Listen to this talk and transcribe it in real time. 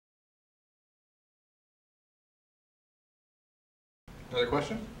Another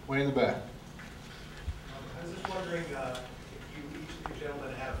question? Way in the back. I was just wondering if you, each of you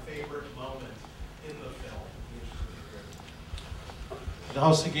gentlemen, have a favorite moment in the film. The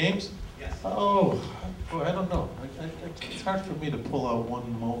House of Games? Yes. Oh, boy, I don't know. It's hard for me to pull out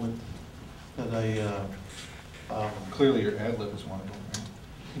one moment that Clearly your ad lib is one of them. Right?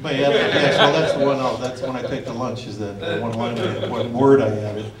 my yes, well, that's the one. That's when I take the lunch. Is that one line? One word I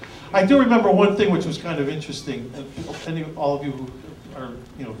added. I do remember one thing which was kind of interesting. All of you who are,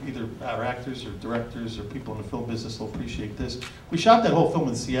 either are actors or directors or people in the film business will appreciate this. We shot that whole film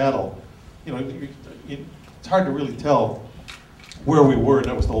in Seattle. It's hard to really tell where we were, and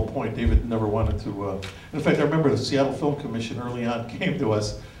that was the whole point. David never wanted to. In fact, I remember the Seattle Film Commission early on came to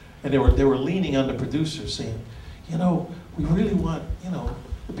us, and they were leaning on the producers, saying, we really want,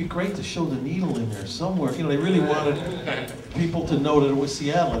 it'd be great to show the needle in there somewhere. They really wanted people to know that it was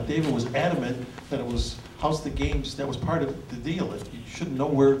Seattle. And David was adamant that it was House of the Games. That was part of the deal. That you shouldn't know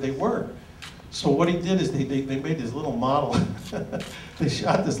where they were. So what he did is they made this little model. They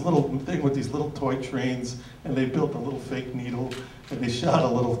shot this little thing with these little toy trains, and they built a little fake needle, and they shot a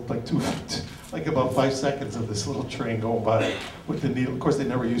little, like about 5 seconds of this little train going by with the needle. Of course, they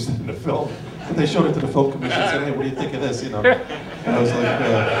never used it in the film, but they showed it to the film commission and said, "Hey, what do you think of this?" And I was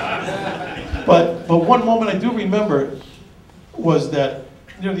like, but one moment I do remember was that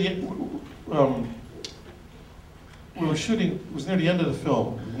near the we were shooting. It was near the end of the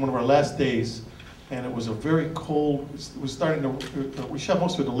film, one of our last days, and it was a very cold. It was starting to. We shot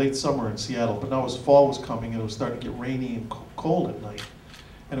most of it in the late summer in Seattle, but now as fall was coming, and it was starting to get rainy and cold at night.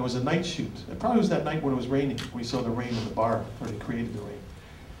 And it was a night shoot. It probably was that night when it was raining. We saw the rain in the bar, or they created the rain.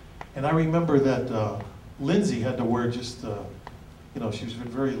 And I remember that Lindsay had to wear just, she was a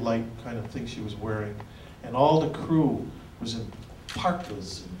very light kind of thing she was wearing, and all the crew was in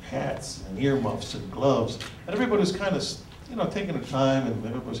parkas and hats and earmuffs and gloves, and everybody was kind of, taking their time, and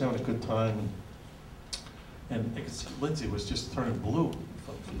everybody was having a good time. And I could see Lindsay was just turning blue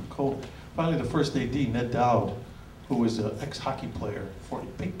from the cold. Finally, the first AD, Ned Dowd, who was an ex-hockey player, a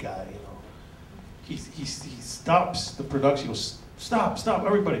big guy, he stops the production. He goes, "Stop,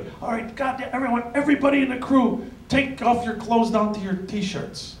 everybody! All right, goddamn, everybody in the crew, take off your clothes down to your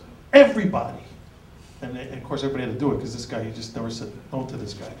t-shirts, everybody." And of course, everybody had to do it because this guy, you just never said no to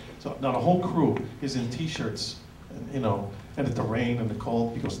this guy. So now the whole crew is in t-shirts, and at the rain and the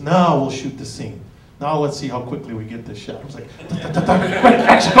cold. He goes, "Now we'll shoot the scene. Now let's see how quickly we get this shot." I was like,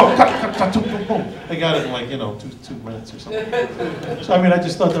 "Action, go!" Boom. They got it in like, 2 minutes or something. So I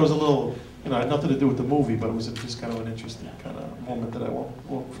just thought that was a little, it had nothing to do with the movie, but it was just kind of an interesting kind of moment that I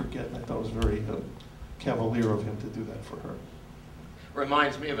won't forget. And I thought it was very cavalier of him to do that for her.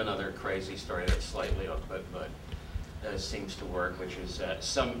 Reminds me of another crazy story that's slightly off, but seems to work, which is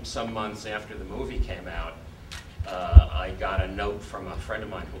some months after the movie came out, I got a note from a friend of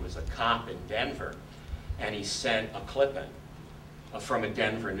mine who was a cop in Denver, and he sent a clipping from a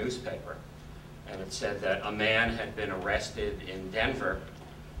Denver newspaper, and it said that a man had been arrested in Denver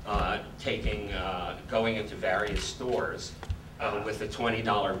going into various stores with a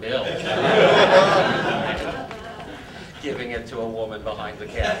 $20 bill, giving it to a woman behind the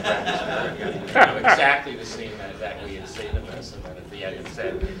cash register. Exactly the scene that we had seen in this, and then at the end it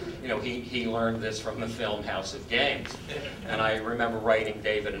said, he learned this from the film House of Games. And I remember writing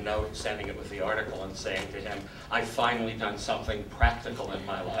David a note, sending it with the article, and saying to him, "I've finally done something practical in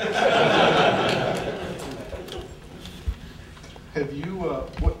my life." Have you,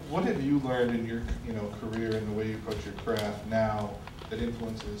 what have you learned in your career and the way you approach your craft now that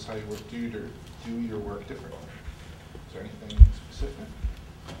influences how you work? Do your work differently? Is there anything specific?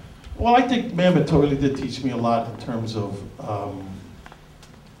 Well, I think Mammoth really did teach me a lot in terms of,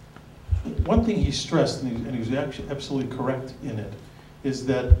 one thing he stressed, and he was actually absolutely correct in it, is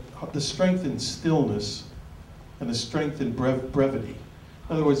that the strength in stillness and the strength in brevity.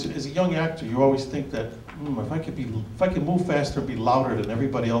 In other words, as a young actor, you always think that, if I could move faster and be louder than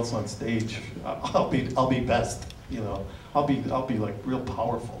everybody else on stage, I'll be best. I'll be like real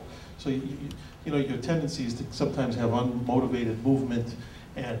powerful. So your tendency is to sometimes have unmotivated movement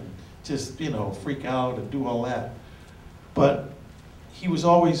and just freak out and do all that. But he was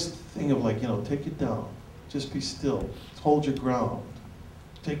always thinking of like, take it down, just be still, hold your ground,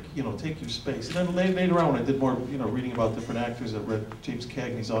 take your space. And then later on, when I did more reading about different actors, I read James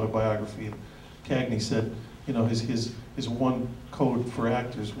Cagney's autobiography, and Cagney said his one code for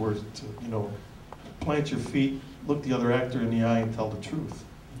actors was to plant your feet, look the other actor in the eye, and tell the truth.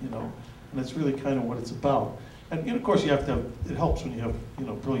 And that's really kind of what it's about. And of course, you have to have, it helps when you have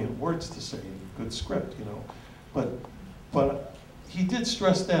brilliant words to say and good script, but he did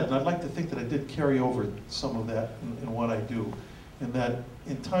stress that, and I'd like to think that I did carry over some of that in what I do. And that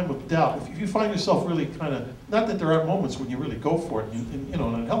in time of doubt, if you find yourself really kind of, not that there aren't moments when you really go for it, and you know,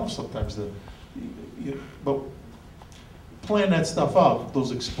 and it helps sometimes but plan that stuff out,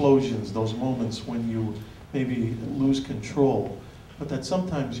 those explosions, those moments when you maybe lose control, but that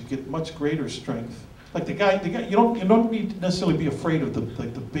sometimes you get much greater strength. Like the guy, you don't need to necessarily be afraid of the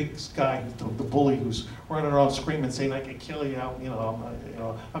big guy, the bully who's running around screaming, saying, "I can kill you,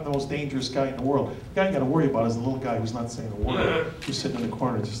 I'm the most dangerous guy in the world." The guy you got to worry about is the little guy who's not saying a word, who's sitting in the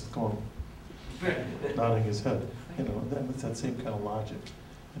corner just going, nodding his head. You know, it's that same kind of logic.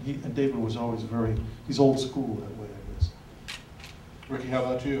 And David was always he's old school that way, I guess. Ricky, how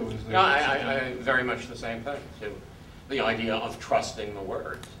about you? No, I very much the same thing. Too. The idea of trusting the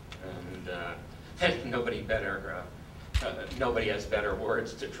words, and nobody has better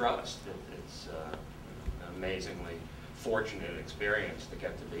words to trust. It's an amazingly fortunate experience to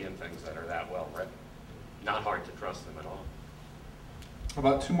get to be in things that are that well written. Not hard to trust them at all. How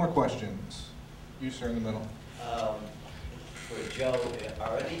about 2 more questions? You, sir, in the middle. For Joe,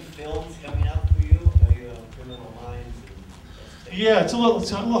 are any films coming out for you? Are you on Criminal Minds? Yeah, it's a little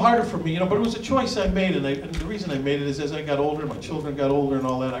harder for me, but it was a choice I made, and the reason I made it is as I got older, my children got older and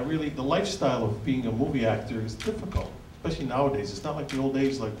all that, the lifestyle of being a movie actor is difficult, especially nowadays. It's not like the old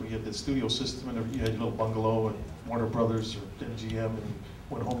days, like we had the studio system and you had your little bungalow and Warner Brothers or MGM and you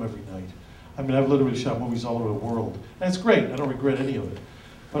went home every night. I mean, I've literally shot movies all over the world, and it's great. I don't regret any of it.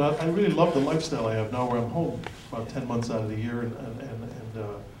 But I really love the lifestyle I have now where I'm home about 10 months out of the year, and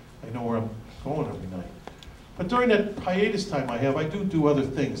I know where I'm going every night. But during that hiatus time I do other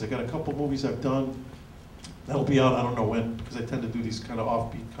things. I got a couple movies I've done that'll be out, I don't know when, because I tend to do these kind of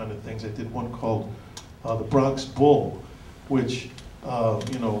offbeat kind of things. I did one called The Bronx Bull, which,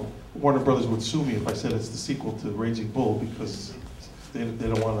 Warner Brothers would sue me if I said it's the sequel to Raging Bull, because they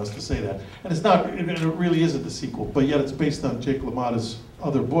don't want us to say that. And it's not, it really isn't the sequel, but yet it's based on Jake LaMotta's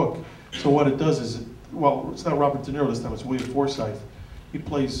other book. So what it does is, it's not Robert De Niro this time, it's William Forsythe. He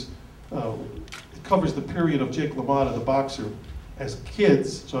plays, it covers the period of Jake LaMotta, the boxer, as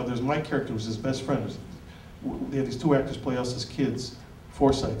kids. So there's my character who's his best friend. They had these 2 actors play us as kids,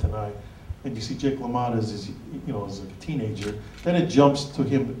 Forsythe and I. And you see Jake LaMotta as a teenager. Then it jumps to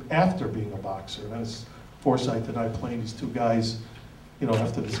him after being a boxer. And then it's Forsythe and I playing these 2 guys,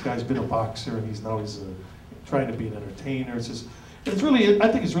 after this guy's been a boxer and he's trying to be an entertainer. I think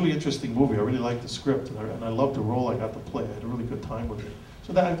it's a really interesting movie. I really like the script and I love the role I got to play. I had a really good time with it.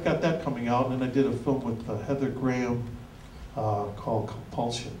 So I've got that coming out, and then I did a film with Heather Graham called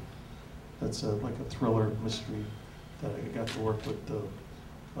Compulsion. That's like a thriller mystery that I got to work with.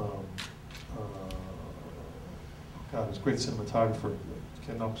 God, he's a great cinematographer. I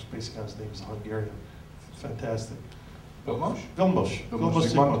can't know spacing on his name. He's a Hungarian. Fantastic. Vilmos? Vilmos. Vilmos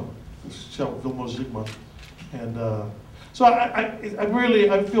Zsigmond. Shot with Vilmos Zsigmond. And so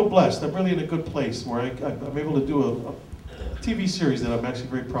I feel blessed. I'm really in a good place where I'm able to do a TV series that I'm actually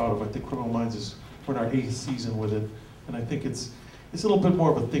very proud of. I think Criminal Minds we're in our 8th season with it, and I think it's a little bit more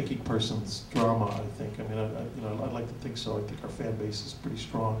of a thinking person's drama. I think. I mean, I'd like to think so. I think our fan base is pretty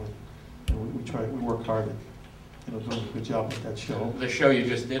strong, and we work hard at doing a good job with that show. The show you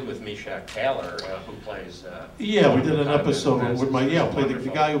just did with Meshach Taylor, who plays. Yeah, we did an episode with played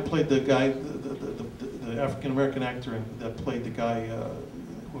the guy who played the African American actor that played the guy.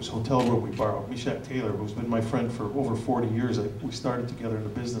 Whose hotel room we borrowed, Meshach Taylor, who's been my friend for over 40 years. We started together in the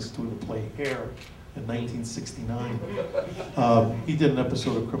business doing the play Hair in 1969. He did an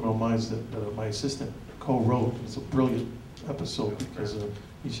episode of Criminal Minds that my assistant co-wrote. It's a brilliant episode because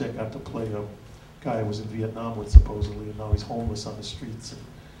Meshach got to play a guy I was in Vietnam with supposedly, and now he's homeless on the streets. And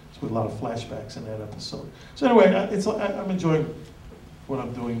it's with a lot of flashbacks in that episode. So anyway, I'm enjoying what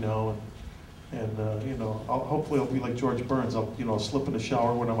I'm doing now. And hopefully I'll be like George Burns. I'll slip in the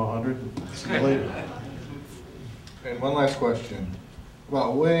shower when I'm 100 and see you later. And one last question.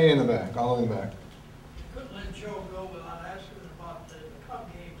 About way in the back, all in the back. Couldn't let Joe go without asking about the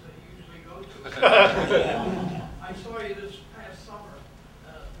cup games that you usually go to. I saw you this past summer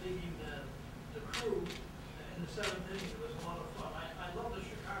leading the crew in the 7th inning. It was a lot of fun. I love the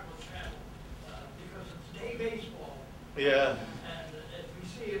Chicago Channel because it's day baseball. Yeah. And we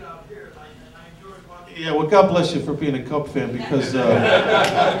see it out here. Yeah, well, God bless you for being a Cub fan, because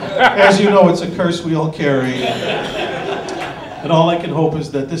as you know, it's a curse we all carry. And all I can hope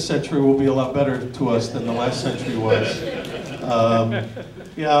is that this century will be a lot better to us than the last century was.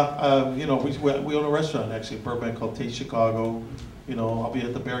 We own a restaurant, actually, in Burbank called Taste Chicago. I'll be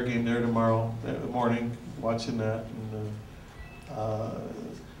at the Bear game there tomorrow morning, watching that.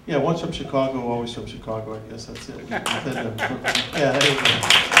 And, once from Chicago, always from Chicago, I guess that's it. There you go.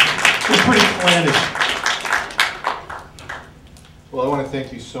 We're pretty clannish.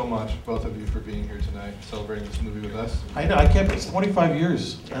 thank you so much, both of you, for being here tonight, celebrating this movie with us. I know, I kept, it's 25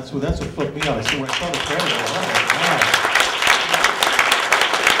 years. That's what flipped me out. I said, when I saw the trailer, I was like, wow.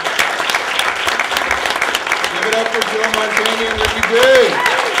 Give it up for Joe Mantegna and Ricky Gray.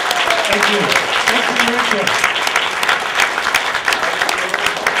 Thank you. Thank you, Richard.